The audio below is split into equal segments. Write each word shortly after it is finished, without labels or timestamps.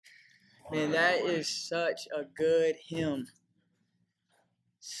Man, that is such a good hymn.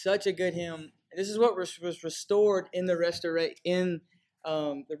 Such a good hymn. This is what was restored in the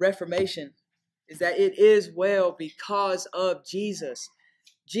Reformation, is that it is well because of Jesus.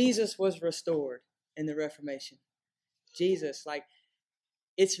 Jesus was restored in the Reformation. Jesus,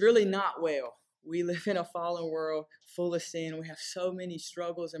 it's really not well. We live in a fallen world full of sin. We have so many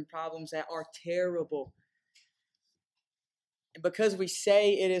struggles and problems that are terrible. And because we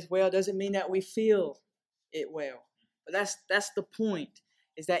say it is well doesn't mean that we feel it well. But that's the point,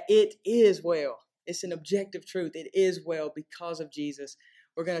 is that it is well. It's an objective truth. It is well because of Jesus.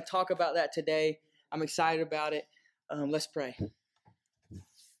 We're going to talk about that today. I'm excited about it. Let's pray.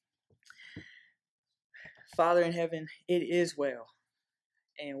 Father in heaven, it is well.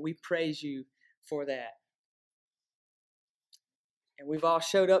 And we praise you for that. And we've all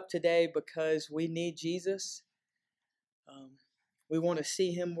showed up today because we need Jesus. We want to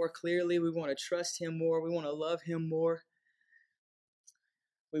see him more clearly. We want to trust him more. We want to love him more.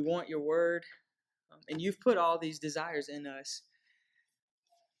 We want your word. And you've put all these desires in us.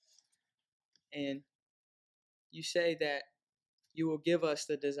 And you say that you will give us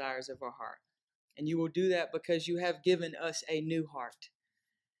the desires of our heart. And you will do that because you have given us a new heart.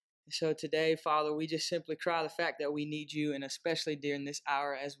 So today, Father, we just simply cry the fact that we need you, and especially during this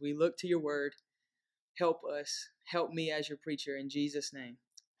hour as we look to your word, help us. Help me as your preacher in Jesus' name.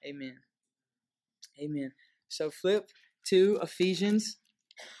 Amen. Amen. So flip to Ephesians.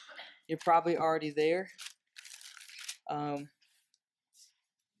 You're probably already there. I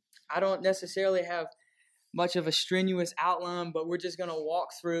don't necessarily have much of a strenuous outline, but we're just going to walk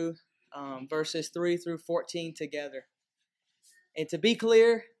through verses 3 through 14 together. And to be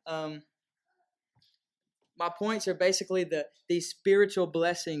clear, my points are basically these spiritual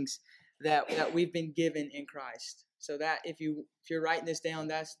blessings that we've been given in Christ. So that if you're writing this down,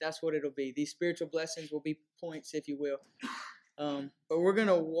 that's what it'll be. These spiritual blessings will be points, if you will. But we're going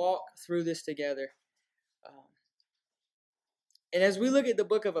to walk through this together. And as we look at the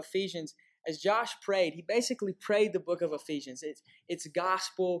book of Ephesians, as Josh prayed, he basically prayed the book of Ephesians. It's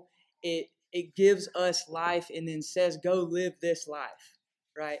gospel. It gives us life and then says, go live this life,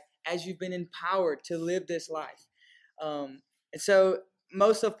 right? As you've been empowered to live this life. And so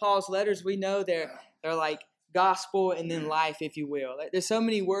most of Paul's letters, we know they're like gospel and then life, if you will. There's so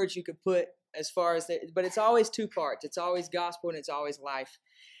many words you could put as far as that, but it's always two parts. It's always gospel and it's always life.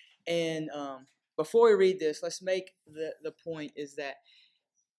 And before we read this, let's make the point is that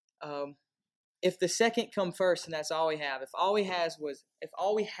if the second come first and that's all we have, if all we had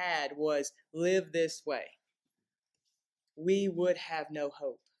was live this way, we would have no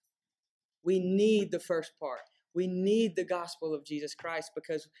hope. We need the first part. We need the gospel of Jesus Christ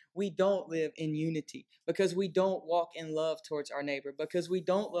because we don't live in unity, because we don't walk in love towards our neighbor, because we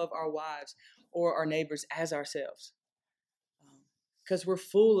don't love our wives or our neighbors as ourselves, because we're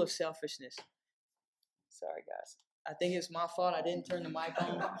full of selfishness. Sorry, guys. I think it's my fault. I didn't turn the mic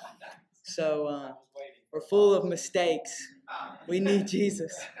on. So we're full of mistakes. We need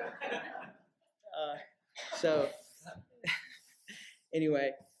Jesus.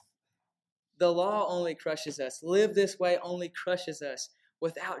 Anyway, the law only crushes us. Live this way only crushes us.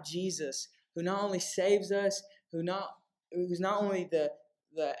 Without Jesus, who not only saves us, who's not only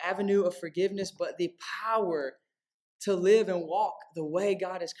the avenue of forgiveness, but the power to live and walk the way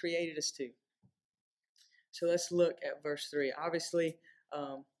God has created us to. So let's look at verse 3. Obviously,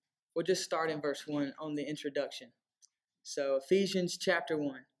 we'll just start in verse 1 on the introduction. So Ephesians chapter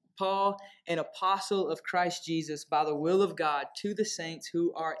 1. Paul, an apostle of Christ Jesus, by the will of God, to the saints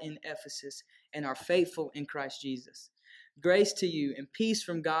who are in Ephesus and are faithful in Christ Jesus. Grace to you and peace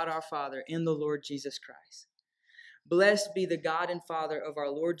from God our Father in the Lord Jesus Christ. Blessed be the God and Father of our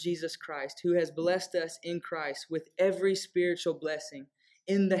Lord Jesus Christ, who has blessed us in Christ with every spiritual blessing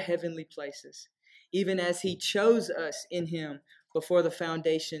in the heavenly places, even as he chose us in him before the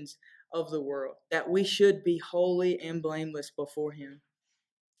foundations of the world, that we should be holy and blameless before him.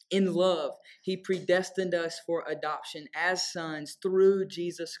 In love, he predestined us for adoption as sons through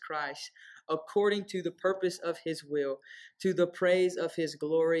Jesus Christ, according to the purpose of his will, to the praise of his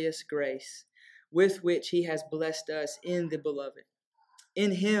glorious grace, with which he has blessed us in the beloved.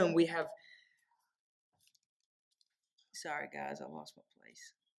 In him we have... Sorry, guys, I lost my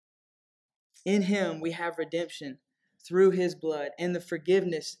place. In him we have redemption through his blood and the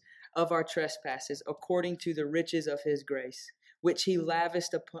forgiveness of our trespasses, according to the riches of his grace, which he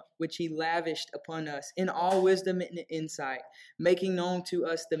lavished upon us in all wisdom and insight, making known to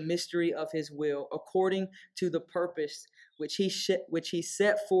us the mystery of his will, according to the purpose which he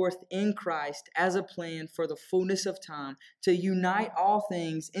set forth in Christ as a plan for the fullness of time, to unite all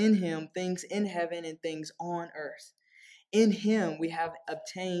things in him, things in heaven and things on earth. In him we have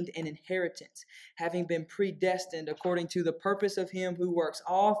obtained an inheritance, having been predestined according to the purpose of him who works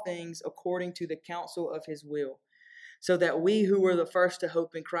all things according to the counsel of his will, so that we who were the first to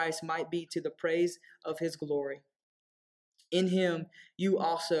hope in Christ might be to the praise of his glory. In him you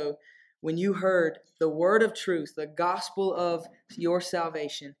also, when you heard the word of truth, the gospel of your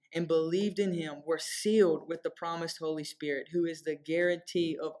salvation, and believed in him, were sealed with the promised Holy Spirit, who is the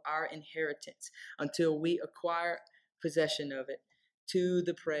guarantee of our inheritance until we acquire possession of it, to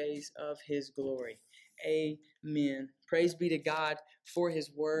the praise of his glory. Amen. Praise be to God for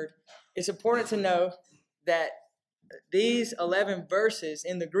his word. It's important to know that these 11 verses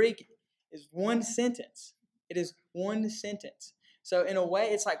in the Greek is one sentence. It is one sentence. So in a way,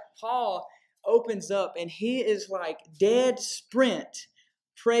 it's like Paul opens up and he is like dead sprint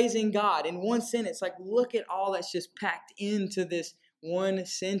praising God in one sentence. Like, look at all that's just packed into this one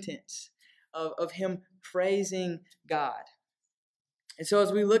sentence of him praising God. And so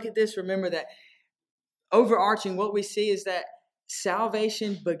as we look at this, remember that overarching, what we see is that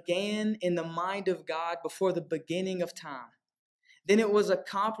salvation began in the mind of God before the beginning of time. Then it was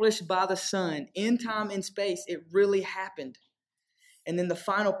accomplished by the Son. In time and space, it really happened. And then the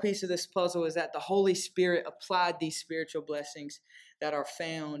final piece of this puzzle is that the Holy Spirit applied these spiritual blessings that are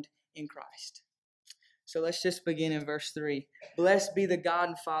found in Christ. So let's just begin in verse 3. Blessed be the God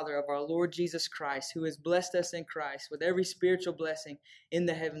and Father of our Lord Jesus Christ, who has blessed us in Christ with every spiritual blessing in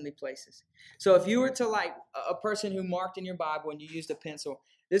the heavenly places. So if you were to, like a person who marked in your Bible and you used a pencil,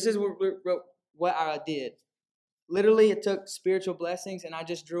 this is what I did. Literally, it took spiritual blessings and I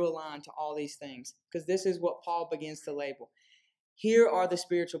just drew a line to all these things, because this is what Paul begins to label. Here are the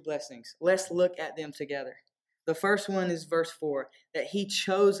spiritual blessings. Let's look at them together. The first one is verse 4, that he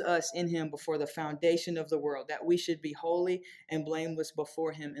chose us in him before the foundation of the world, that we should be holy and blameless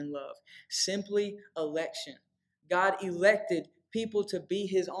before him in love. Simply election. God elected people to be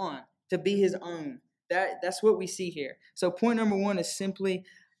his own. That's what we see here. So point number 1 is simply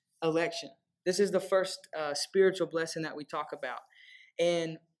election. This is the first spiritual blessing that we talk about.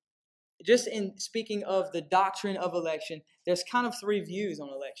 And just in speaking of the doctrine of election, there's kind of 3 views on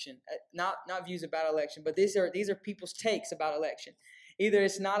election. Not views about election, but these are people's takes about election. Either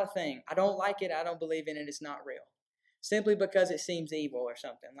it's not a thing. I don't like it. I don't believe in it. It's not real. Simply because it seems evil or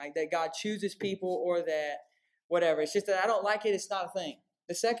something. Like that God chooses people or that whatever. It's just that I don't like it. It's not a thing.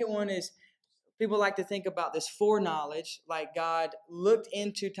 The second one is people like to think about this foreknowledge, like God looked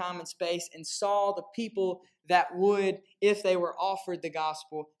into time and space and saw the people that would, if they were offered the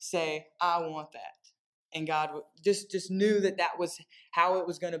gospel, say, I want that. And God just knew that was how it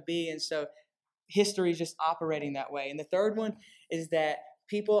was going to be. And so history is just operating that way. And the third one is that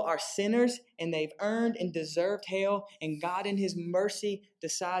people are sinners and they've earned and deserved hell. And God in his mercy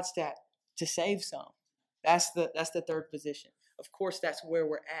decides to save some. That's the third position. Of course, that's where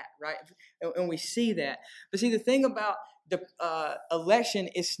we're at, right? And we see that. But see, the thing about the election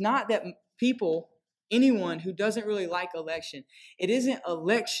is not that anyone who doesn't really like election, it isn't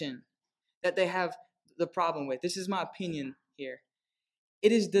election that they have the problem with. This is my opinion here.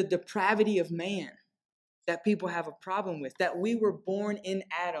 It is the depravity of man that people have a problem with, that we were born in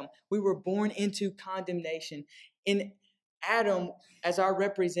Adam. We were born into condemnation. In Adam, as our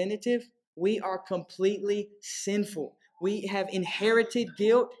representative, we are completely sinful. We have inherited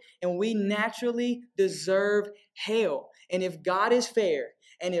guilt and we naturally deserve hell. And if God is fair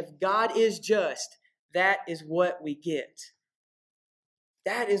and if God is just, that is what we get.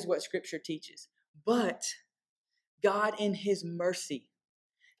 That is what Scripture teaches. But God in his mercy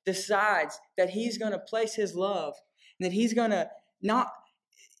decides that he's going to place his love and that he's going to not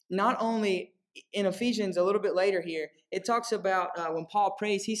only in Ephesians a little bit later here, it talks about when Paul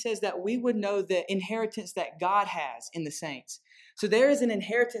prays, he says that we would know the inheritance that God has in the saints. So there is an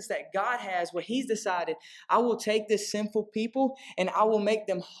inheritance that God has where he's decided, I will take this sinful people and I will make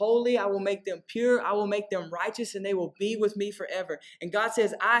them holy. I will make them pure. I will make them righteous and they will be with me forever. And God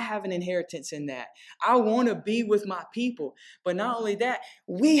says, I have an inheritance in that. I want to be with my people. But not only that,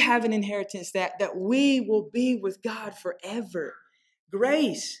 we have an inheritance that we will be with God forever.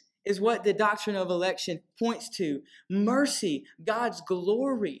 Grace is what the doctrine of election points to. Mercy, God's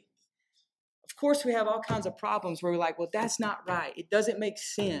glory. Of course, we have all kinds of problems where we're like, well, that's not right. It doesn't make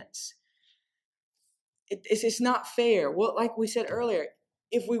sense. It's not fair. Well, like we said earlier,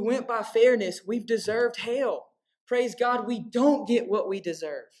 if we went by fairness, we've deserved hell. Praise God, we don't get what we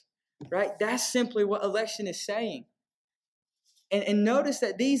deserve, right? That's simply what election is saying. And notice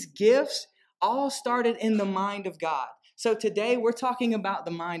that these gifts all started in the mind of God. So today we're talking about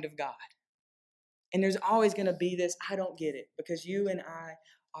the mind of God. And there's always going to be this, I don't get it, because you and I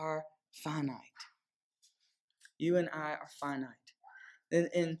are finite. You and I are finite.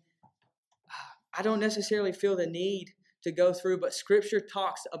 And I don't necessarily feel the need to go through, but Scripture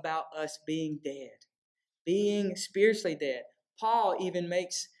talks about us being dead, being spiritually dead. Paul even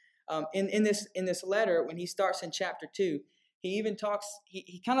makes, in this letter, when he starts in chapter 2, he even talks,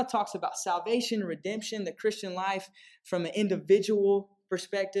 he kind of talks about salvation, redemption, the Christian life from an individual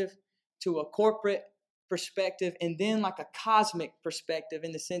perspective to a corporate perspective, and then like a cosmic perspective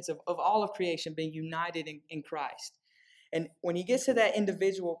in the sense of all of creation being united in Christ. And when he gets to that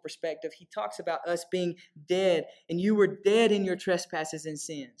individual perspective, he talks about us being dead, and you were dead in your trespasses and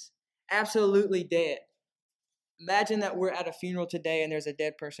sins. Absolutely dead. Imagine that we're at a funeral today and there's a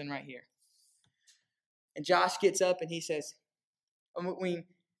dead person right here. And Josh gets up and he says, all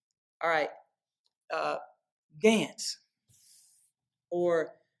right, dance. Or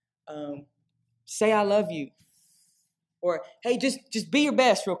say I love you. Or, hey, just be your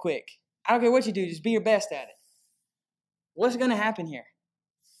best real quick. I don't care what you do, just be your best at it. What's going to happen here?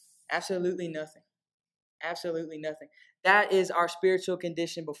 Absolutely nothing. Absolutely nothing. That is our spiritual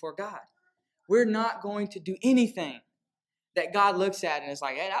condition before God. We're not going to do anything that God looks at and is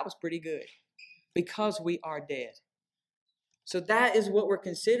like, hey, that was pretty good, because we are dead. So that is what we're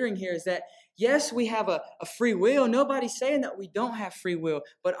considering here, is that, yes, we have a free will. Nobody's saying that we don't have free will,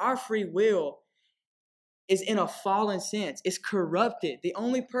 but our free will is in a fallen sense. It's corrupted. The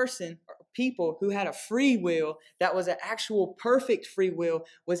only person or people who had a free will that was an actual perfect free will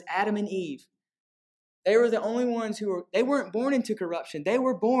was Adam and Eve. They were the only ones they weren't born into corruption. They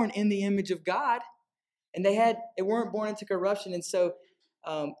were born in the image of God, and they weren't born into corruption. And so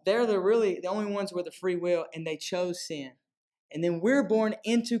they're the only ones with a free will, and they chose sin. And then we're born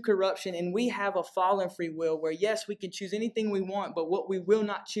into corruption, and we have a fallen free will where, yes, we can choose anything we want, but what we will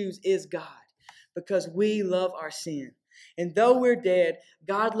not choose is God, because we love our sin. And though we're dead,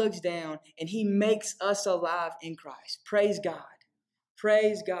 God looks down and he makes us alive in Christ. Praise God.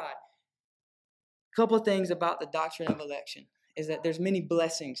 Praise God. A couple of things about the doctrine of election is that there's many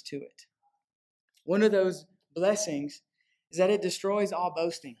blessings to it. One of those blessings is that it destroys all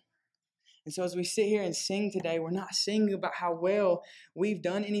boasting. And so as we sit here and sing today, we're not singing about how well we've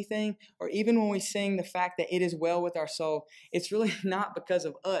done anything, or even when we sing the fact that it is well with our soul, it's really not because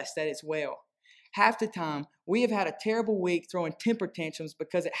of us that it's well. Half the time, we have had a terrible week throwing temper tantrums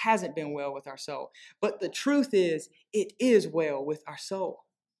because it hasn't been well with our soul. But the truth is, it is well with our soul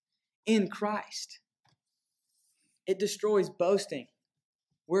in Christ. It destroys boasting.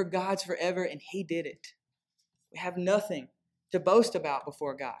 We're God's forever, and he did it. We have nothing to boast about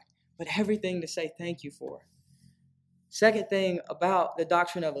before God, but everything to say thank you for. Second thing about the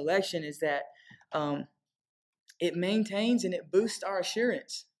doctrine of election is that it maintains and it boosts our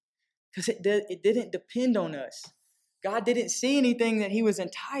assurance, because it didn't depend on us. God didn't see anything that he was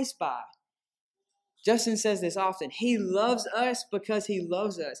enticed by. Justin says this often. He loves us because he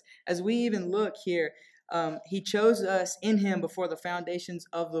loves us. As we even look here, he chose us in him before the foundations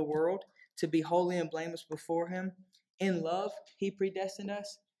of the world to be holy and blameless before him. In love, he predestined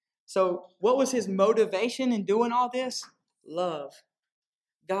us. So what was his motivation in doing all this? Love.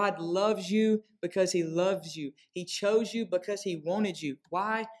 God loves you because he loves you. He chose you because he wanted you.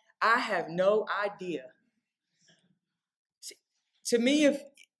 Why? I have no idea. See, to me,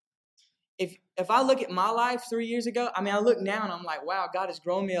 if I look at my life 3 years ago, I look now and I'm like, wow, God has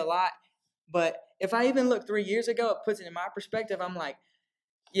grown me a lot. But if I even look 3 years ago, it puts it in my perspective. I'm like,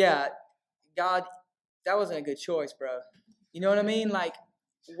 yeah, God, that wasn't a good choice, bro. You know what I mean? Like,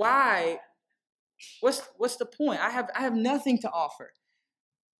 why? What's the point? I have nothing to offer.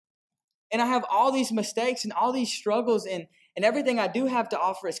 And I have all these mistakes and all these struggles, and everything I do have to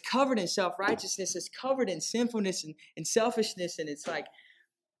offer is covered in self-righteousness, is covered in sinfulness and selfishness. And it's like,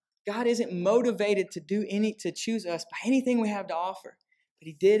 God isn't motivated to choose us by anything we have to offer, but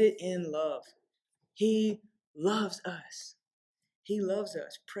he did it in love. He loves us. He loves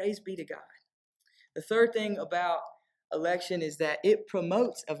us. Praise be to God. The third thing about election is that it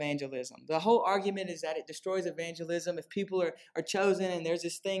promotes evangelism. The whole argument is that it destroys evangelism. If people are chosen and there's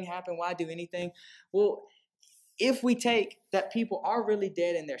this thing happen, why do anything? Well, if we take that people are really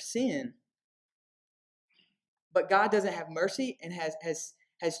dead in their sin, but God doesn't have mercy and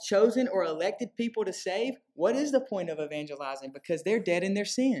has chosen or elected people to save, what is the point of evangelizing? Because they're dead in their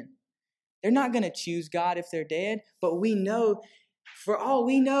sin. They're not going to choose God if they're dead, but we know, for all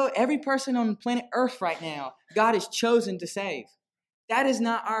we know, every person on planet Earth right now, God has chosen to save. That is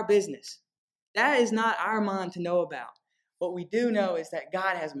not our business. That is not our mind to know about. What we do know is that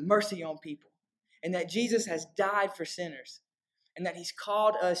God has mercy on people. and that Jesus has died for sinners, and that he's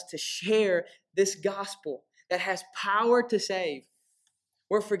called us to share this gospel that has power to save,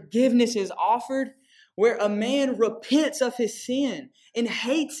 where forgiveness is offered, where a man repents of his sin and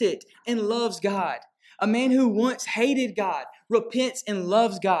hates it and loves God. A man who once hated God repents and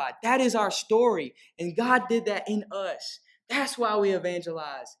loves God. That is our story, and God did that in us. That's why we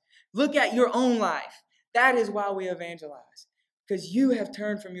evangelize. Look at your own life. That is why we evangelize. Because you have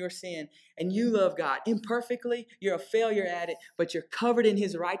turned from your sin and you love God. Imperfectly, you're a failure at it, but you're covered in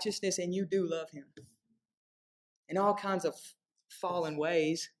his righteousness and you do love him. In all kinds of fallen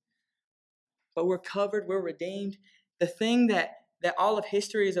ways. But we're covered, we're redeemed. The thing that all of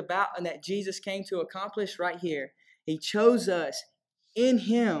history is about and that Jesus came to accomplish right here. He chose us in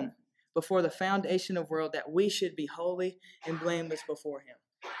him before the foundation of the world that we should be holy and blameless before him.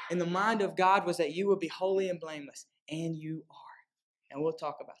 And the mind of God was that you would be holy and blameless. And you are. And we'll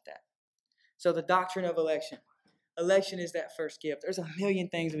talk about that. So the doctrine of election. Election is that first gift. There's a million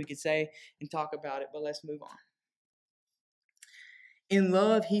things we could say and talk about it, but let's move on. In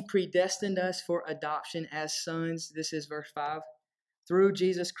love, he predestined us for adoption as sons. This is verse 5. Through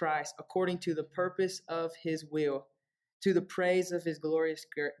Jesus Christ, according to the purpose of his will, to the praise of his glorious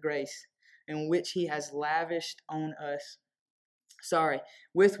grace, in which he has lavished on us.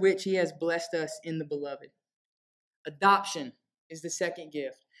 With which he has blessed us in the beloved. Adoption is the second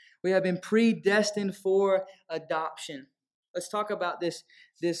gift. We have been predestined for adoption. Let's talk about this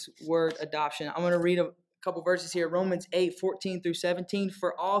word adoption. I'm going to read a couple verses here. Romans 8:14 through 17.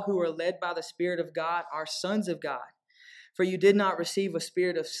 For all who are led by the Spirit of God are sons of God. For you did not receive a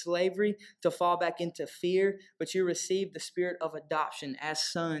spirit of slavery to fall back into fear, but you received the spirit of adoption as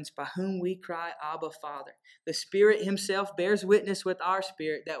sons, by whom we cry, Abba, Father. The Spirit himself bears witness with our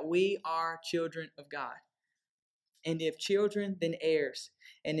spirit that we are children of God. And if children, then heirs.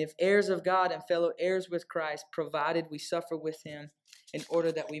 And if heirs of God and fellow heirs with Christ, provided we suffer with him, in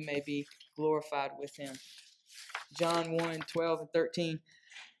order that we may be glorified with him. John 1:12 and 13.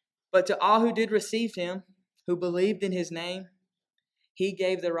 But to all who did receive him, who believed in his name, he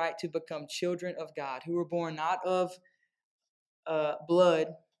gave the right to become children of God, who were born not of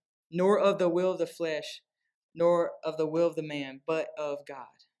blood, nor of the will of the flesh, nor of the will of the man, but of God.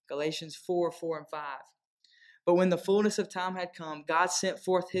 Galatians 4:4 and 5. But when the fullness of time had come, God sent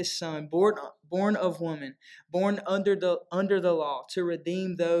forth his Son, born of woman, born under the law, to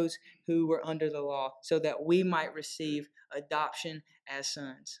redeem those who were under the law, so that we might receive adoption as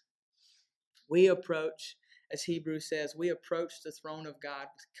sons. We approach, as Hebrews says, we approach the throne of God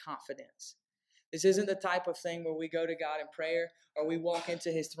with confidence. This isn't the type of thing where we go to God in prayer or we walk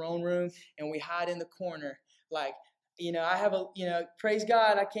into his throne room and we hide in the corner like, praise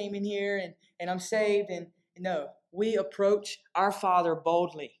God, I came in here and I'm saved. And no, we approach our Father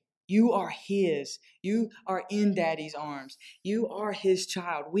boldly. You are his. You are in Daddy's arms. You are his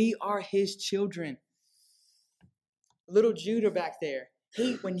child. We are his children. Little Judah back there,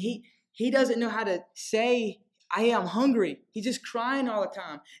 he doesn't know how to say, I'm hungry. He's just crying all the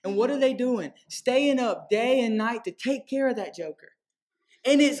time. And what are they doing? Staying up day and night to take care of that joker.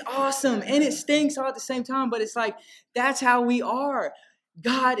 And it's awesome. And it stinks all at the same time. But it's like, that's how we are.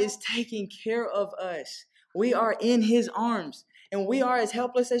 God is taking care of us. We are in his arms. And we are as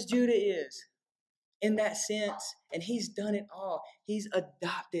helpless as Judah is in that sense. And he's done it all. He's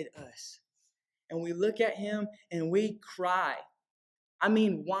adopted us. And we look at him and we cry. I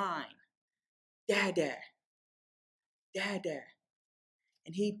mean, whine. Dada. Dada.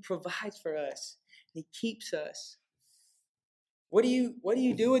 And he provides for us. He keeps us. What do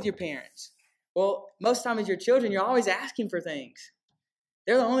you do with your parents? Well, most times as your children, you're always asking for things.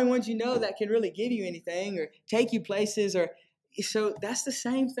 They're the only ones you know that can really give you anything or take you places. So that's the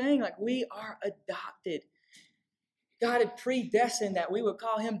same thing. Like, we are adopted. God had predestined that we would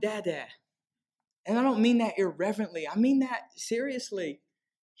call him Dada. And I don't mean that irreverently. I mean that seriously.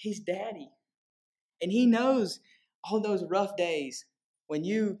 He's Daddy. And he knows all those rough days when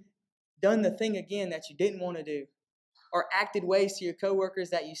you done the thing again that you didn't want to do, or acted ways to your coworkers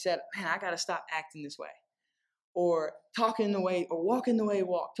that you said, man, I got to stop acting this way, or talking the way, or walking the way you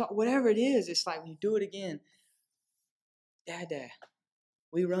walk, whatever it is. It's like when you do it again, Dada.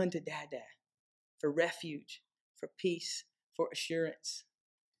 We run to Dada for refuge, for peace, for assurance,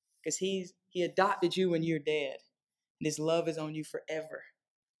 because he adopted you when you're dead, and his love is on you forever.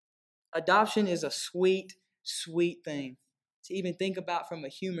 Adoption is a sweet, sweet thing to even think about from a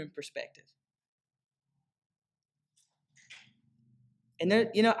human perspective. And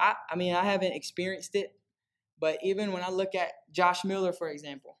there, I haven't experienced it, but even when I look at Josh Miller, for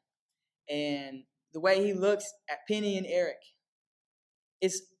example, and the way he looks at Penny and Eric,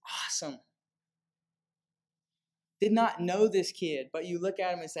 it's awesome. did not know this kid, but you look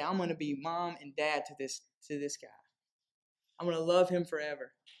at him and say, I'm going to be mom and dad to this guy. I'm going to love him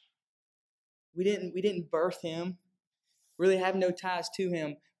forever. We didn't birth him, really have no ties to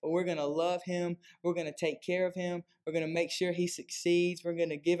him, but we're going to love him. We're going to take care of him. We're going to make sure he succeeds. We're going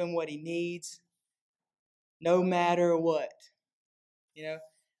to give him what he needs, no matter what. You know,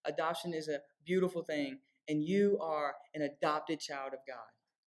 adoption is a beautiful thing, and you are an adopted child of God.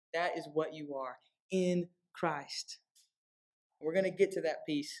 That is what you are in Christ. We're going to get to that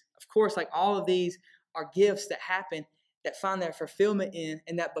piece. Of course, like all of these are gifts that happen, that find their fulfillment in,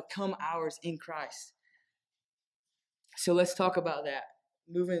 and that become ours in Christ. So let's talk about that.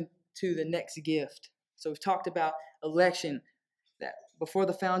 Moving to the next gift. So we've talked about election, that before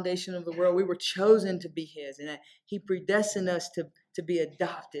the foundation of the world, we were chosen to be his, and that he predestined us to be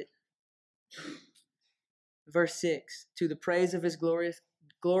adopted. Verse 6, to the praise of his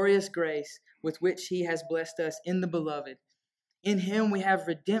glorious grace with which he has blessed us in the beloved. In him we have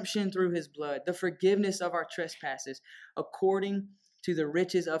redemption through his blood, the forgiveness of our trespasses, according to the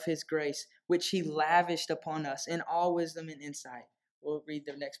riches of his grace, which he lavished upon us in all wisdom and insight. We'll read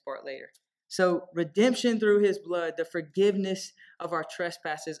the next part later. So redemption through his blood, the forgiveness of our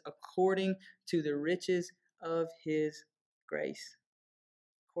trespasses, according to the riches of his grace.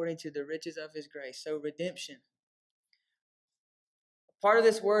 According to the riches of his grace. So redemption. Part of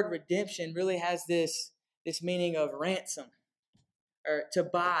this word redemption really has this meaning of ransom, or to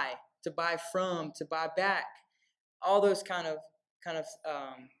buy from, to buy back, all those kind of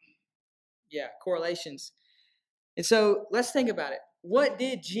correlations. And so let's think about it. What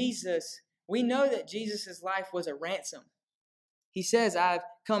did Jesus? We know that Jesus' life was a ransom. He says, "I've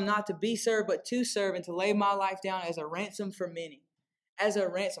come not to be served, but to serve, and to lay my life down as a ransom for many." As a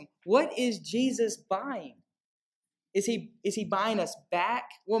ransom. What is Jesus buying? Is he buying us back?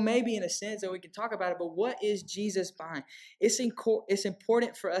 Well, maybe in a sense that we can talk about it, but what is Jesus buying? It's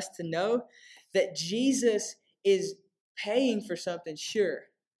important for us to know that Jesus is paying for something, sure.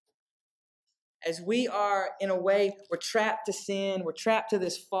 As we are, in a way, we're trapped to sin, we're trapped to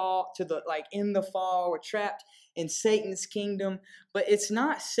this fall, in the fall, we're trapped in Satan's kingdom, but it's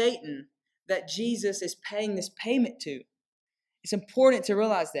not Satan that Jesus is paying this payment to. It's important to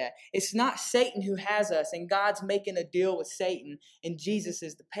realize that. It's not Satan who has us, and God's making a deal with Satan, and Jesus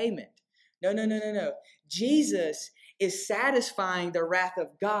is the payment. No. Jesus is satisfying the wrath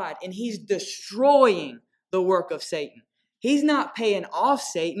of God, and he's destroying the work of Satan. He's not paying off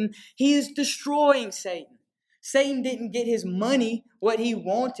Satan. He is destroying Satan. Satan didn't get his money, what he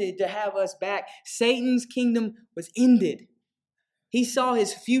wanted to have us back. Satan's kingdom was ended. He saw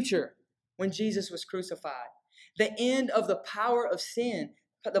his future when Jesus was crucified. The end of the power of sin,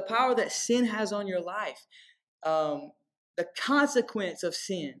 the power that sin has on your life, the consequence of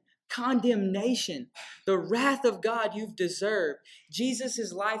sin, condemnation, the wrath of God you've deserved.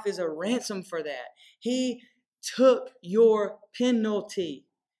 Jesus' life is a ransom for that. He took your penalty.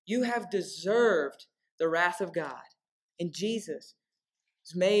 You have deserved the wrath of God. And Jesus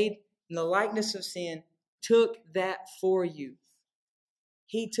was made in the likeness of sin, took that for you.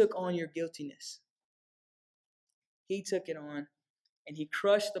 He took on your guiltiness. He took it on, and he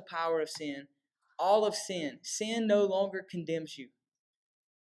crushed the power of sin, all of sin. Sin no longer condemns you.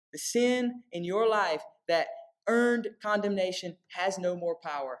 The sin in your life that earned condemnation has no more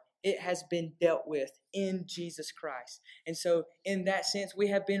power. It has been dealt with in Jesus Christ. And so in that sense, we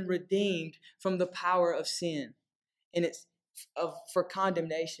have been redeemed from the power of sin, and it's for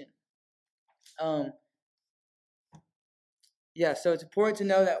condemnation. So it's important to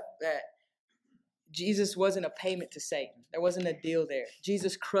know that Jesus wasn't a payment to Satan. There wasn't a deal there.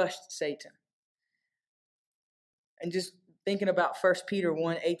 Jesus crushed Satan. And just thinking about 1 Peter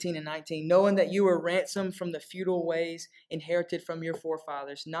 1:18 and 19, knowing that you were ransomed from the futile ways inherited from your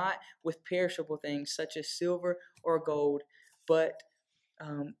forefathers, not with perishable things such as silver or gold, but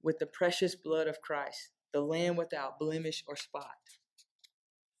with the precious blood of Christ, the Lamb without blemish or spot.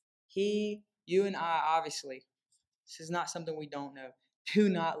 You and I, obviously, this is not something we don't know, do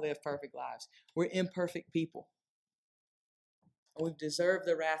not live perfect lives. We're imperfect people. We've deserved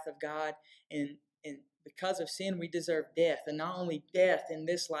the wrath of God, and because of sin, we deserve death. And not only death in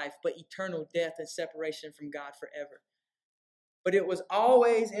this life, but eternal death and separation from God forever. But it was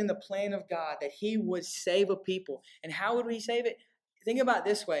always in the plan of God that he would save a people. And how would he save it? Think about it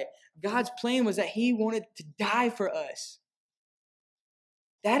this way. God's plan was that he wanted to die for us.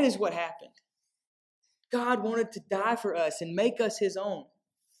 That is what happened. God wanted to die for us and make us his own.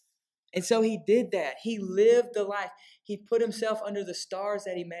 And so he did that. He lived the life. He put himself under the stars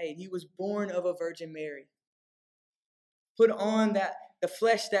that he made. He was born of a Virgin Mary. Put on the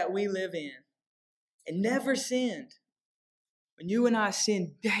flesh that we live in. and never sinned, when you and I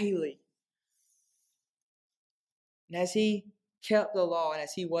sin daily, and as he kept the law and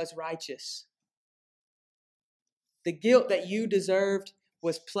as he was righteous, the guilt that you deserved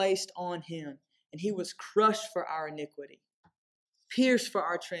was placed on him, and he was crushed for our iniquity, pierced for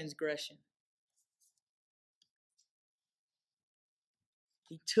our transgression.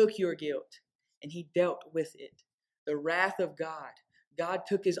 He took your guilt and he dealt with it. The wrath of God. God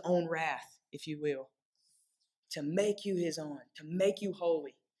took his own wrath, if you will, to make you his own, to make you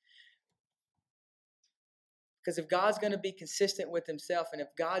holy. Because if God's going to be consistent with himself and if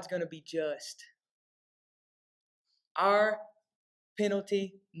God's going to be just, our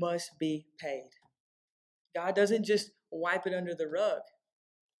penalty must be paid. God doesn't just wipe it under the rug.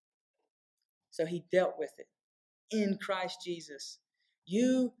 So he dealt with it in Christ Jesus.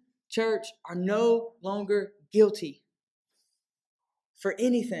 You, church, are no longer guilty for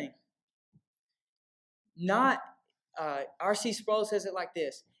anything. Not, R.C. Sproul says it like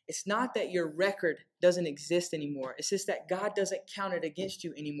this. It's not that your record doesn't exist anymore. It's just that God doesn't count it against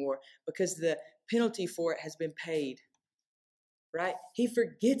you anymore because the penalty for it has been paid. Right? He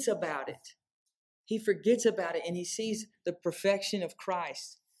forgets about it. He forgets about it and he sees the perfection of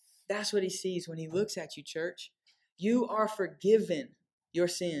Christ. That's what he sees when he looks at you, church. You are forgiven your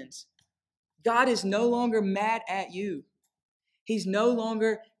sins. God is no longer mad at you. He's no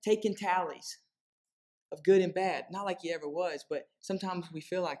longer taking tallies of good and bad. Not like he ever was, but sometimes we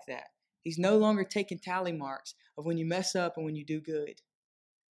feel like that. He's no longer taking tally marks of when you mess up and when you do good.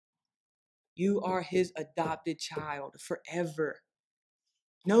 You are his adopted child forever.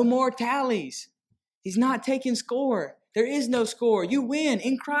 No more tallies. He's not taking score. There is no score. You win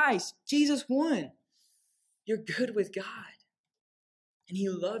in Christ. Jesus won. You're good with God. And he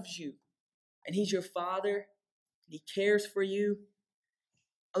loves you. And he's your Father. And he cares for you.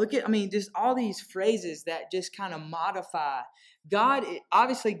 Just all these phrases that just kind of modify. God,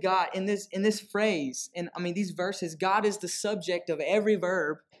 obviously God, in this phrase, and these verses, God is the subject of every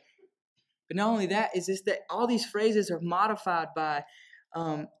verb. But not only that, is just that all these phrases are modified by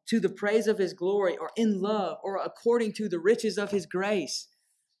to the praise of his glory, or in love, or according to the riches of his grace.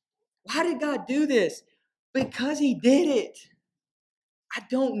 Why did God do this? Because he did it. I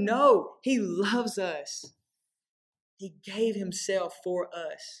don't know. He loves us. He gave himself for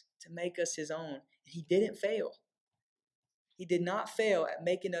us to make us his own. And he didn't fail. He did not fail at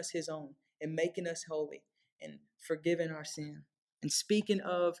making us his own and making us holy and forgiving our sin. And speaking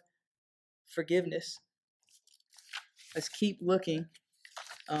of forgiveness, let's keep looking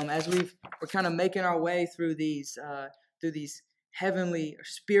as we're kind of making our way through these heavenly or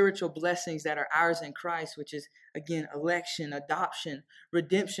spiritual blessings that are ours in Christ, which is, again, election, adoption,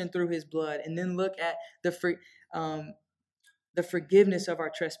 redemption through his blood, and then look at the forgiveness of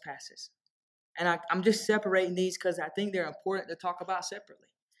our trespasses. And I'm just separating these because I think they're important to talk about separately,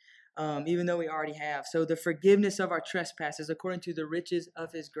 even though we already have. So the forgiveness of our trespasses according to the riches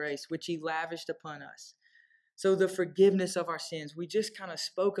of his grace, which he lavished upon us. So the forgiveness of our sins, we just kind of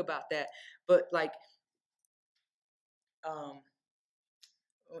spoke about that. But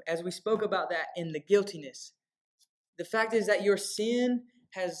as we spoke about that in the guiltiness, the fact is that your sin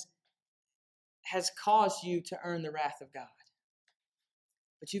has caused you to earn the wrath of God.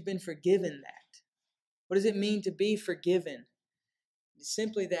 But you've been forgiven that. What does it mean to be forgiven? It's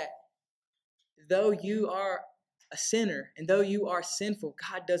simply that though you are a sinner and though you are sinful,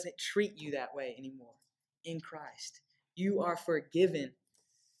 God doesn't treat you that way anymore in Christ. You are forgiven.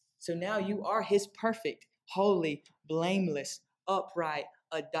 So now you are his perfect, holy, blameless, upright,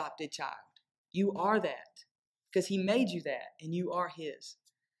 adopted child. You are that because he made you that and you are his.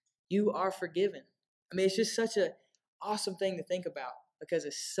 You are forgiven. It's just such an awesome thing to think about because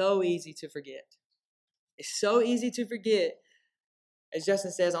it's so easy to forget. It's so easy to forget, as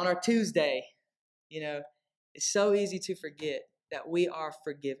Justin says, on our Tuesday, it's so easy to forget that we are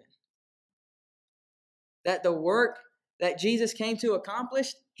forgiven. That the work that Jesus came to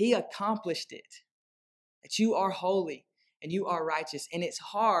accomplish, he accomplished it. That you are holy and you are righteous. And it's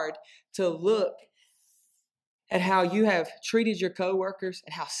hard to look at how you have treated your coworkers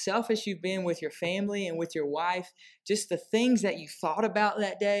and how selfish you've been with your family and with your wife. Just the things that you thought about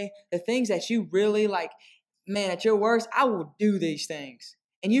that day, the things that you really man, at your worst, I will do these things.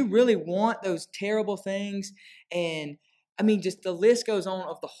 And you really want those terrible things. And just the list goes on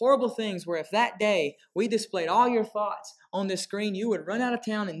of the horrible things where if that day we displayed all your thoughts on this screen, you would run out of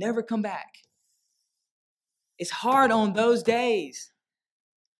town and never come back. It's hard on those days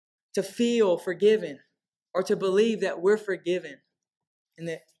to feel forgiven or to believe that we're forgiven. And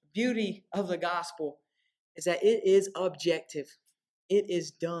the beauty of the gospel is that it is objective. It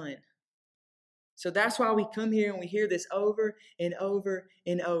is done. So that's why we come here and we hear this over and over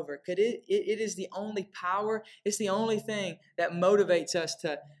and over. Because it is the only power, it's the only thing that motivates us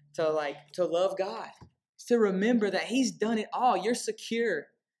to love God. It's to remember that He's done it all. You're secure.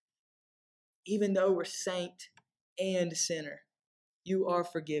 Even though we're saint and sinner, you are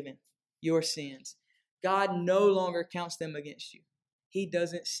forgiven your sins. God no longer counts them against you. He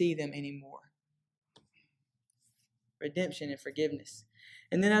doesn't see them anymore. Redemption and forgiveness.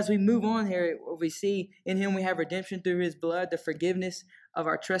 And then as we move on here, we see in Him we have redemption through His blood, the forgiveness of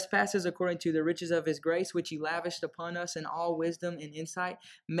our trespasses according to the riches of His grace, which He lavished upon us in all wisdom and insight,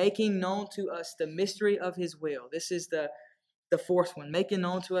 making known to us the mystery of His will. This is the fourth one, making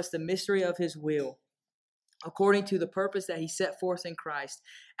known to us the mystery of His will, according to the purpose that He set forth in Christ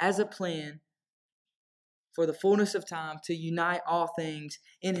as a plan for the fullness of time to unite all things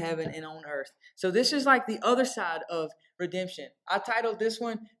in heaven and on earth. So this is like the other side of redemption. I titled this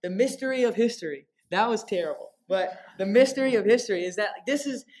one, The Mystery of History. That was terrible. But the mystery of history is that this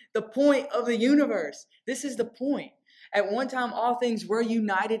is the point of the universe. This is the point. At one time, all things were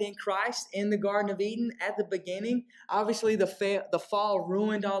united in Christ in the Garden of Eden at the beginning. Obviously, the fall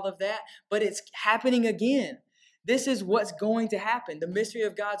ruined all of that, but it's happening again. This is what's going to happen. The mystery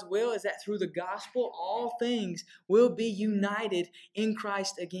of God's will is that through the gospel, all things will be united in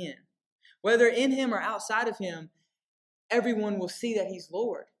Christ again. Whether in Him or outside of Him, everyone will see that He's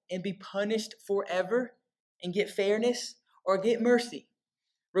Lord and be punished forever and get fairness or get mercy.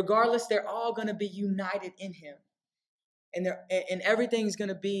 Regardless, they're all going to be united in Him. And everything's going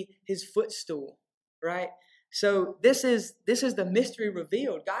to be His footstool, right? So this is the mystery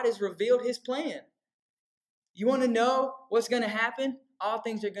revealed. God has revealed His plan. You want to know what's going to happen? All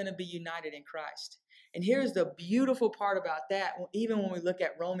things are going to be united in Christ. And here's the beautiful part about that, even when we look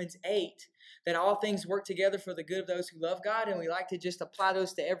at Romans 8, that all things work together for the good of those who love God, and we like to just apply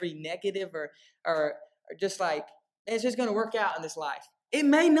those to every negative or just like, it's just going to work out in this life. It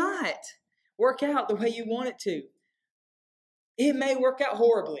may not work out the way you want it to. It may work out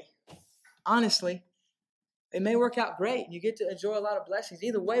horribly. Honestly, it may work out great, and you get to enjoy a lot of blessings.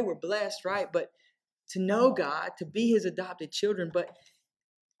 Either way, we're blessed, right? But to know God, to be His adopted children. But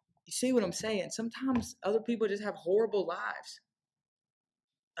you see what I'm saying? Sometimes other people just have horrible lives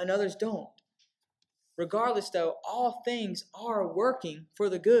and others don't. Regardless, though, all things are working for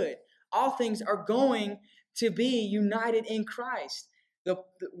the good. All things are going to be united in Christ.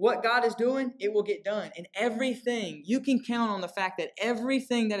 What God is doing, it will get done. And everything, you can count on the fact that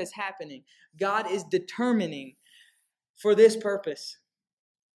everything that is happening, God is determining for this purpose.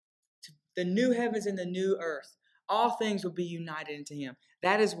 The new heavens and the new earth. All things will be united into Him.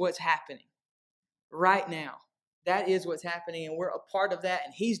 That is what's happening right now. That is what's happening, and we're a part of that,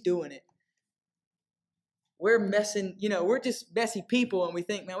 and He's doing it. We're we're just messy people, and we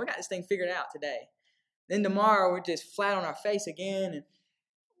think, man, we got this thing figured out today. Then tomorrow, we're just flat on our face again. And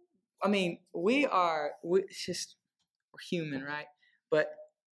I mean, we're human, right? But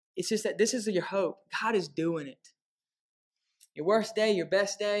it's just that this is your hope. God is doing it. Your worst day, your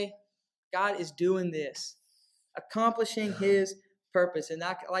best day, God is doing this, accomplishing His purpose. And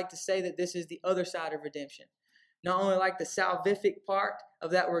I like to say that this is the other side of redemption. Not only like the salvific part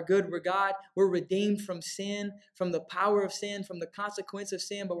of that we're good, we're God, we're redeemed from sin, from the power of sin, from the consequence of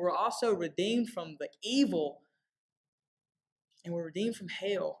sin, but we're also redeemed from the evil, and we're redeemed from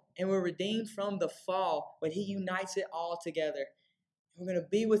hell, and we're redeemed from the fall when He unites it all together. We're going to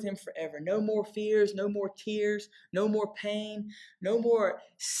be with Him forever. No more fears, no more tears, no more pain, no more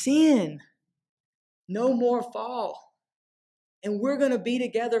sin, no more fall. And we're going to be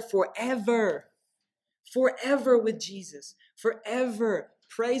together forever, forever with Jesus, forever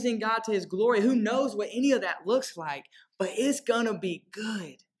praising God to His glory. Who knows what any of that looks like, but it's going to be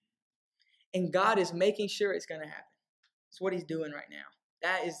good. And God is making sure it's going to happen. It's what He's doing right now.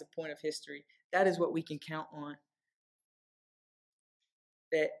 That is the point of history. That is what we can count on.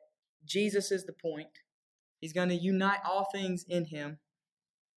 That Jesus is the point. He's going to unite all things in Him.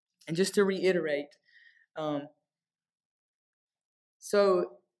 And just to reiterate,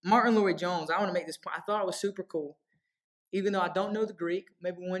 so Martin Lloyd-Jones, I want to make this point. I thought it was super cool. Even though I don't know the Greek,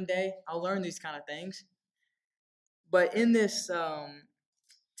 maybe one day I'll learn these kind of things. But in this, so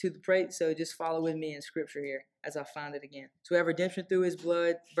just follow with me in Scripture here as I find it again. So we have redemption through His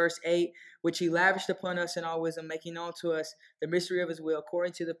blood, verse 8, which He lavished upon us in all wisdom, making known to us the mystery of His will,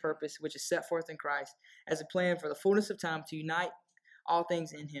 according to the purpose which is set forth in Christ, as a plan for the fullness of time to unite all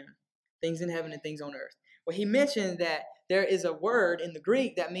things in Him, things in heaven and things on earth. Well, he mentioned that there is a word in the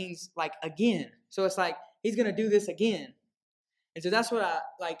Greek that means like again. So it's like He's going to do this again. And so that's what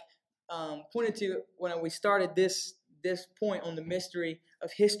I pointed to when we started this point on the mystery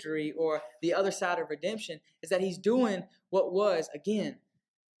of history or the other side of redemption is that he's doing what was again.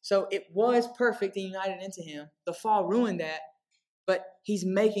 So it was perfect and united into him. The fall ruined that, but he's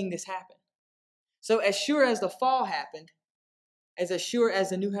making this happen. So as sure as the fall happened, as sure as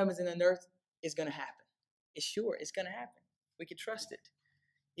the new heavens and the earth is going to happen, it's sure it's going to happen. We can trust it,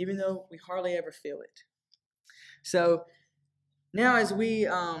 even though we hardly ever feel it. So now as we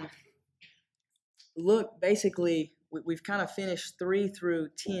look, basically, we've kind of finished 3 through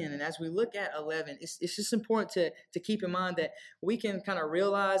 10. And as we look at 11, it's just important to keep in mind that we can kind of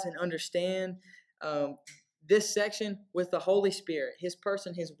realize and understand this section with the Holy Spirit, his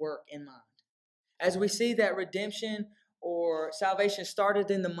person, his work in mind. As we see that redemption or salvation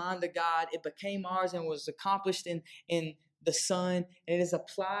started in the mind of God, it became ours and was accomplished in the Son, and it is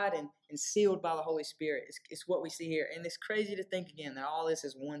applied and sealed by the Holy Spirit. It's what we see here. And it's crazy to think again that all this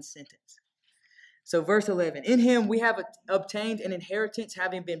is one sentence. So verse 11, in him we have obtained an inheritance,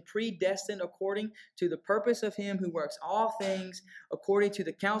 having been predestined according to the purpose of him who works all things according to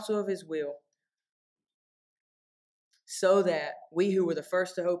the counsel of his will, so that we who were the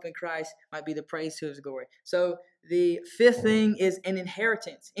first to hope in Christ might be the praise to his glory. So the fifth thing is an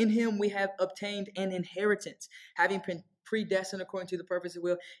inheritance. In him we have obtained an inheritance, having been predestined according to the purpose of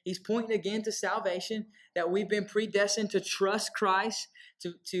will. He's pointing again to salvation, that we've been predestined to trust Christ,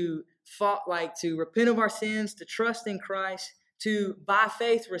 to repent of our sins, to trust in Christ, to by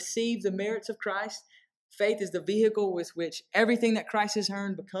faith receive the merits of Christ. Faith is the vehicle with which everything that Christ has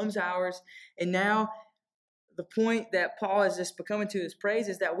earned becomes ours. And now the point that Paul is just becoming to his praise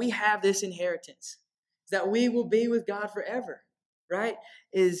is that we have this inheritance, that we will be with God forever, right?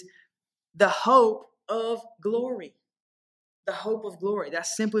 Is the hope of glory. The hope of glory.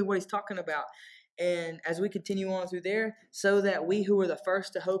 That's simply what he's talking about. And as we continue on through there, so that we who were the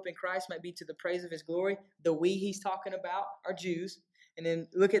first to hope in Christ might be to the praise of his glory. The we he's talking about are Jews. And then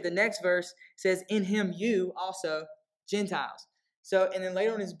look at the next verse. It says, in him you also Gentiles. So, and then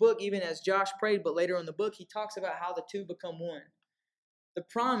later in his book, even as Josh prayed, but later in the book, he talks about how the two become one. The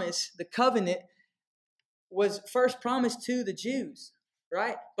promise, the covenant, was first promised to the Jews,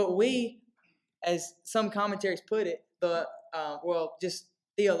 right? But we, as some commentaries put it, just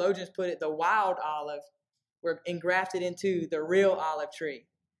theologians put it, the wild olive were engrafted into the real olive tree,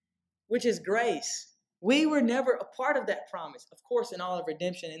 which is grace. We were never a part of that promise. Of course, in all of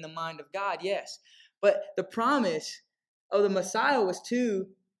redemption in the mind of God, yes. But the promise of the Messiah was to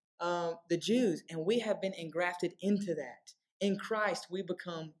the Jews, and we have been engrafted into that. In Christ, we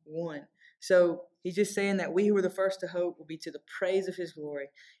become one. So he's just saying that we who were the first to hope will be to the praise of his glory.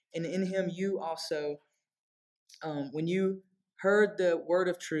 And in him you also, when you heard the word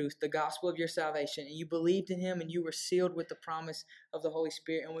of truth, the gospel of your salvation, and you believed in him, and you were sealed with the promise of the Holy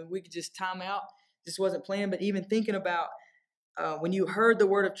Spirit. And when we could just time out, this wasn't planned, but even thinking about when you heard the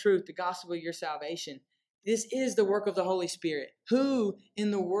word of truth, the gospel of your salvation, this is the work of the Holy Spirit. Who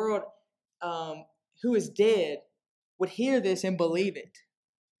in the world who is dead would hear this and believe it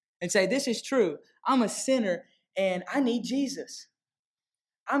and say, this is true. I'm a sinner and I need Jesus.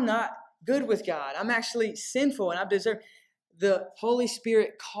 I'm not good with God. I'm actually sinful and I deserve. The Holy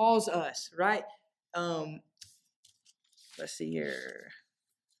Spirit calls us, right? Let's see here.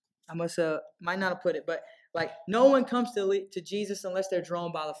 I might not have put it, but like no one comes to Jesus unless they're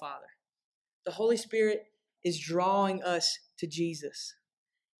drawn by the Father. The Holy Spirit is drawing us to Jesus.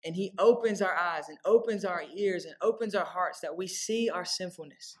 And he opens our eyes and opens our ears and opens our hearts that we see our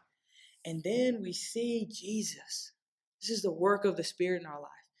sinfulness. And then we see Jesus. This is the work of the Spirit in our life.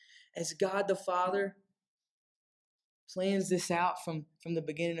 As God the Father plans this out from the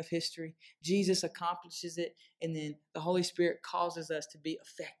beginning of history, Jesus accomplishes it, and then the Holy Spirit causes us to be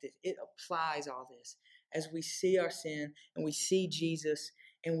effective. It applies all this. As we see our sin and we see Jesus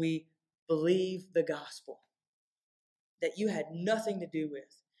and we believe the gospel that you had nothing to do with.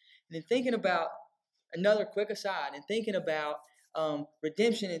 And then thinking about another quick aside and thinking about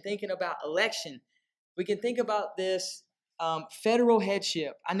redemption and thinking about election, we can think about this federal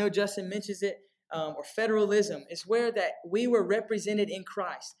headship. I know Justin mentions it, or federalism. It's where that we were represented in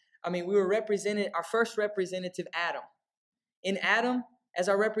Christ. We were represented, our first representative, Adam. In Adam, as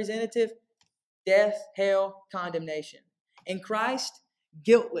our representative, death, hell, condemnation. In Christ,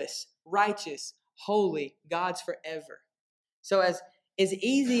 guiltless, righteous, holy, God's forever. So as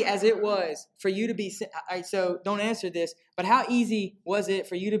easy as it was for you to be, so don't answer this, but how easy was it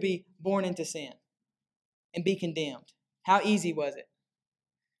for you to be born into sin and be condemned? How easy was it?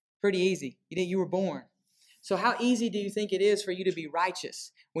 Pretty easy. You were born. So how easy do you think it is for you to be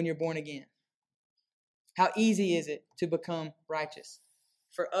righteous when you're born again? How easy is it to become righteous?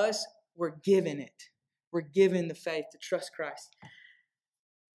 For us, we're given it. We're given the faith to trust Christ.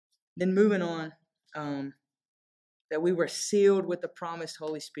 Then moving on, that we were sealed with the promised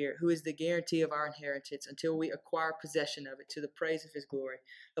Holy Spirit, who is the guarantee of our inheritance until we acquire possession of it to the praise of his glory.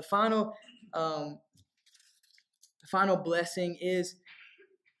 The final blessing is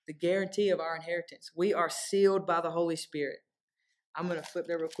the guarantee of our inheritance. We are sealed by the Holy Spirit. I'm going to flip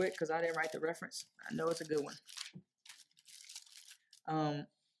there real quick because I didn't write the reference. I know it's a good one.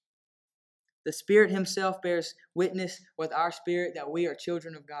 The Spirit himself bears witness with our spirit that we are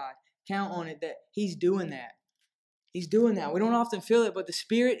children of God. Count on it that he's doing that. He's doing that. We don't often feel it, but the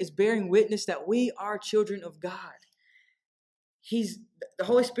Spirit is bearing witness that we are children of God. The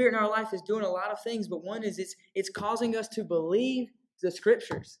Holy Spirit in our life is doing a lot of things, but one is it's causing us to believe the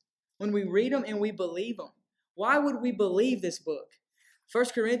Scriptures. When we read them and we believe them. Why would we believe this book? 1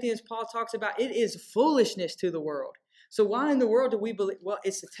 Corinthians, Paul talks about it is foolishness to the world. So why in the world do we believe? Well,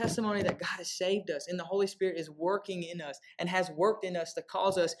 it's the testimony that God has saved us and the Holy Spirit is working in us and has worked in us to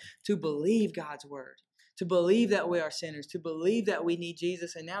cause us to believe God's word, to believe that we are sinners, to believe that we need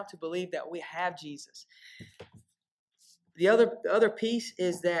Jesus, and now to believe that we have Jesus. The other piece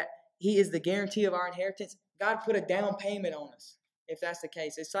is that he is the guarantee of our inheritance. God put a down payment on us, if that's the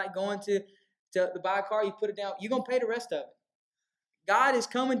case. It's like going to buy a car, you put it down, you're going to pay the rest of it. God is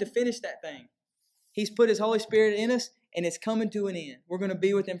coming to finish that thing. He's put his Holy Spirit in us, and it's coming to an end. We're going to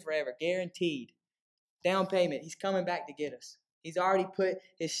be with him forever, guaranteed. Down payment. He's coming back to get us. He's already put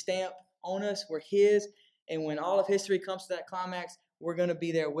his stamp on us. We're his. And when all of history comes to that climax, we're going to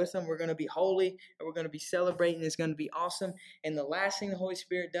be there with him. We're going to be holy, and we're going to be celebrating. It's going to be awesome. And the last thing the Holy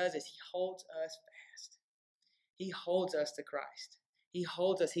Spirit does is he holds us fast. He holds us to Christ. He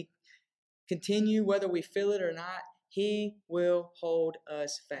holds us. He continue whether we feel it or not. He will hold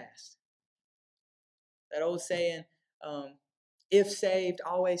us fast. That old saying, if saved,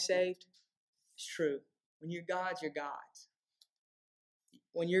 always saved, is true. When you're God's, you're God's.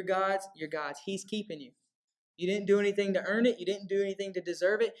 When you're God's, you're God's. He's keeping you. You didn't do anything to earn it. You didn't do anything to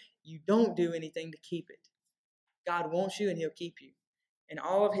deserve it. You don't do anything to keep it. God wants you and he'll keep you. And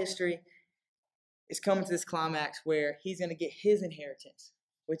all of history is coming to this climax where he's going to get his inheritance,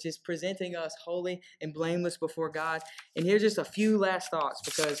 which is presenting us holy and blameless before God. And here's just a few last thoughts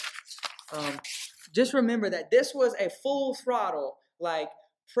because just remember that this was a full throttle,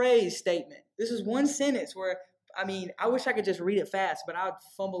 praise statement. This is one sentence where, I wish I could just read it fast, but I would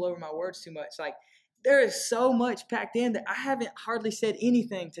fumble over my words too much. There is so much packed in that I haven't hardly said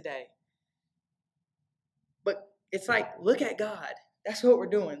anything today. But it's look at God. That's what we're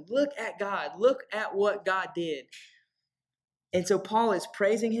doing. Look at God. Look at what God did. And so Paul is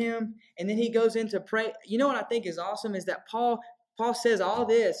praising him, and then he goes into pray. You know what I think is awesome is that Paul says all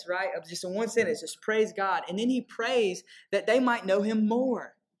this, right? Just in one sentence, just praise God. And then he prays that they might know him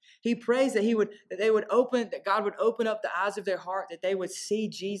more. He prays that that God would open up the eyes of their heart, that they would see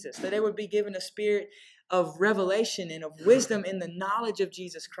Jesus, that they would be given a spirit of revelation and of wisdom in the knowledge of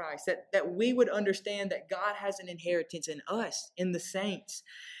Jesus Christ, that we would understand that God has an inheritance in us, in the saints,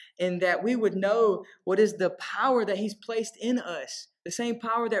 and that we would know what is the power that he's placed in us, the same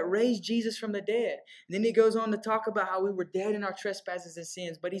power that raised Jesus from the dead. And then he goes on to talk about how we were dead in our trespasses and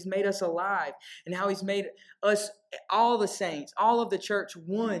sins, but he's made us alive, and how he's made us, all the saints, all of the church,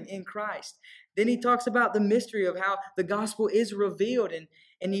 one in Christ. Then he talks about the mystery of how the gospel is revealed,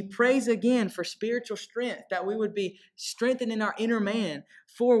 and he prays again for spiritual strength, that we would be strengthened in our inner man.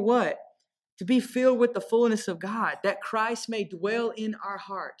 For what? To be filled with the fullness of God, that Christ may dwell in our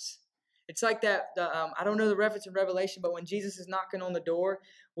hearts. It's like that, I don't know the reference in Revelation, but when Jesus is knocking on the door,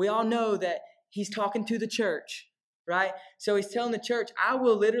 we all know that he's talking to the church, right? So he's telling the church, I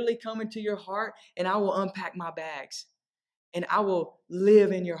will literally come into your heart and I will unpack my bags. And I will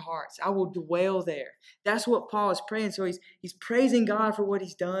live in your hearts. I will dwell there. That's what Paul is praying. So he's praising God for what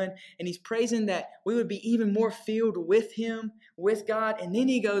he's done. And he's praising that we would be even more filled with him, with God. And then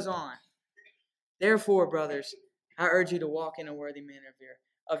he goes on. Therefore, brothers, I urge you to walk in a worthy manner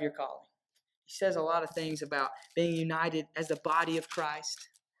of your calling. He says a lot of things about being united as the body of Christ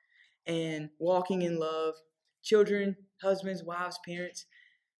and walking in love. Children, husbands, wives, parents.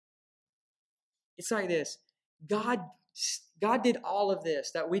 It's like this. God did all of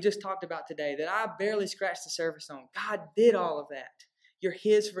this that we just talked about today, that I barely scratched the surface on. God did all of that. You're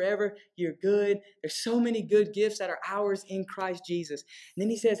his forever. You're good. There's so many good gifts that are ours in Christ Jesus. And then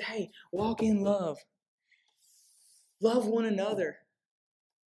he says, hey, walk in love. Love one another.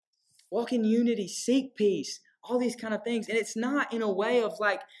 Walk in unity. Seek peace. All these kind of things. And it's not in a way of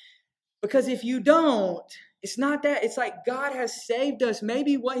because if you don't, it's not that. It's like God has saved us.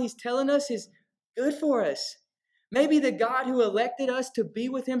 Maybe what he's telling us is good for us. Maybe the God who elected us to be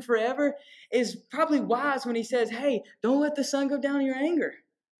with him forever is probably wise when he says, hey, don't let the sun go down in your anger.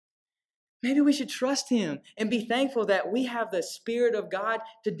 Maybe we should trust Him and be thankful that we have the Spirit of God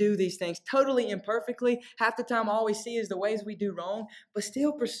to do these things totally imperfectly. Half the time, all we see is the ways we do wrong, but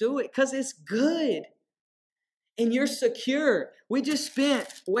still pursue it because it's good. And you're secure. We just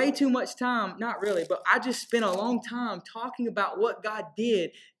spent way too much time, not really, but I just spent a long time talking about what God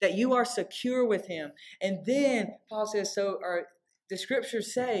did, that you are secure with Him. And then Paul says, or the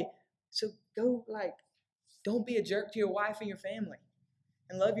scriptures say, so go don't be a jerk to your wife and your family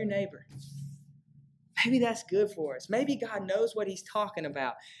and love your neighbor. Maybe that's good for us. Maybe God knows what He's talking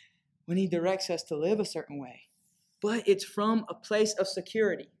about when He directs us to live a certain way. But it's from a place of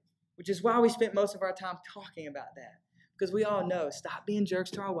security, which is why we spent most of our time talking about that. Because we all know, stop being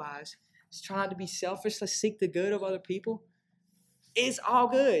jerks to our wives. It's trying to be selfish. Let's seek the good of other people. It's all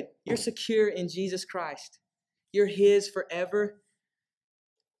good. You're secure in Jesus Christ. You're His forever.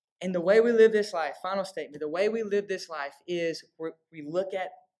 And the way we live this life, final statement, the way we live this life is we look at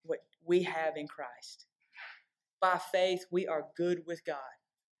what we have in Christ. By faith, we are good with God.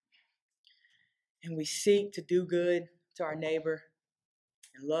 And we seek to do good to our neighbor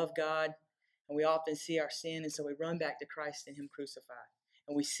and love God. And we often see our sin, and so we run back to Christ and Him crucified.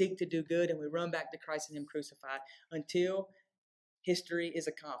 And we seek to do good, and we run back to Christ and Him crucified until history is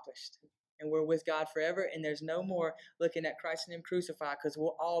accomplished. And we're with God forever, and there's no more looking at Christ and Him crucified, because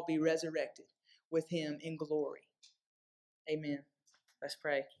we'll all be resurrected with Him in glory. Amen. Let's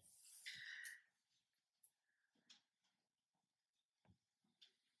pray.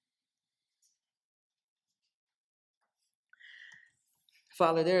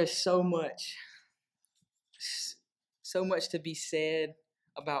 Father, there is so much to be said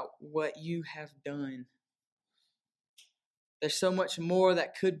about what You have done. There's so much more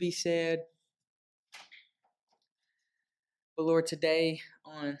that could be said. But Lord, today,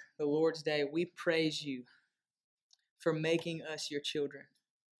 on the Lord's Day, we praise You for making us Your children.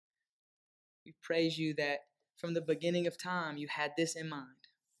 We praise You that from the beginning of time, You had this in mind.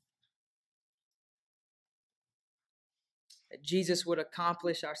 That Jesus would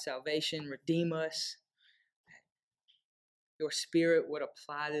accomplish our salvation, redeem us. That Your Spirit would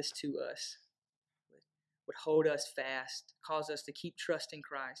apply this to us, would hold us fast, cause us to keep trusting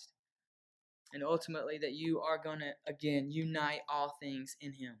Christ. And ultimately that You are going to, again, unite all things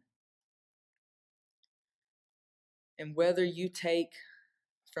in Him. And whether You take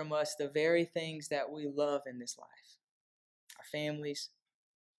from us the very things that we love in this life, our families,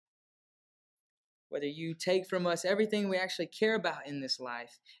 whether You take from us everything we actually care about in this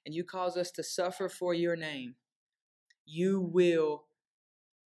life, and You cause us to suffer for Your name, You will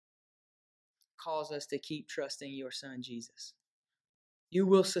cause us to keep trusting Your Son, Jesus. You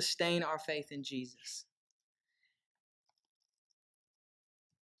will sustain our faith in Jesus.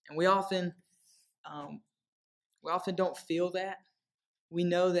 And we often don't feel that. We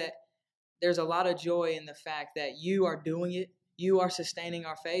know that there's a lot of joy in the fact that You are doing it. You are sustaining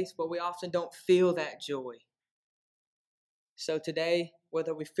our faith, but we often don't feel that joy. So today,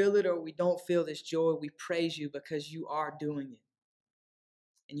 whether we feel it or we don't feel this joy, we praise You because You are doing it.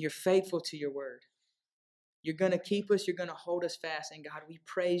 And You're faithful to Your word. You're going to keep us. You're going to hold us fast. And God, we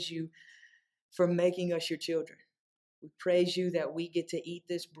praise You for making us Your children. We praise You that we get to eat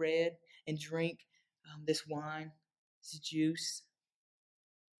this bread and drink this wine, this juice.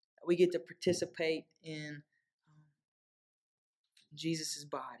 We get to participate in Jesus'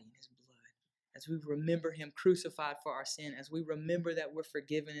 body and His blood as we remember Him crucified for our sin, as we remember that we're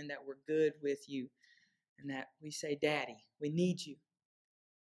forgiven and that we're good with You, and that we say, Daddy, we need You.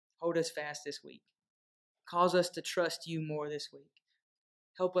 Hold us fast this week. Cause us to trust You more this week.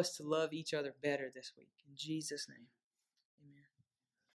 Help us to love each other better this week. In Jesus' name.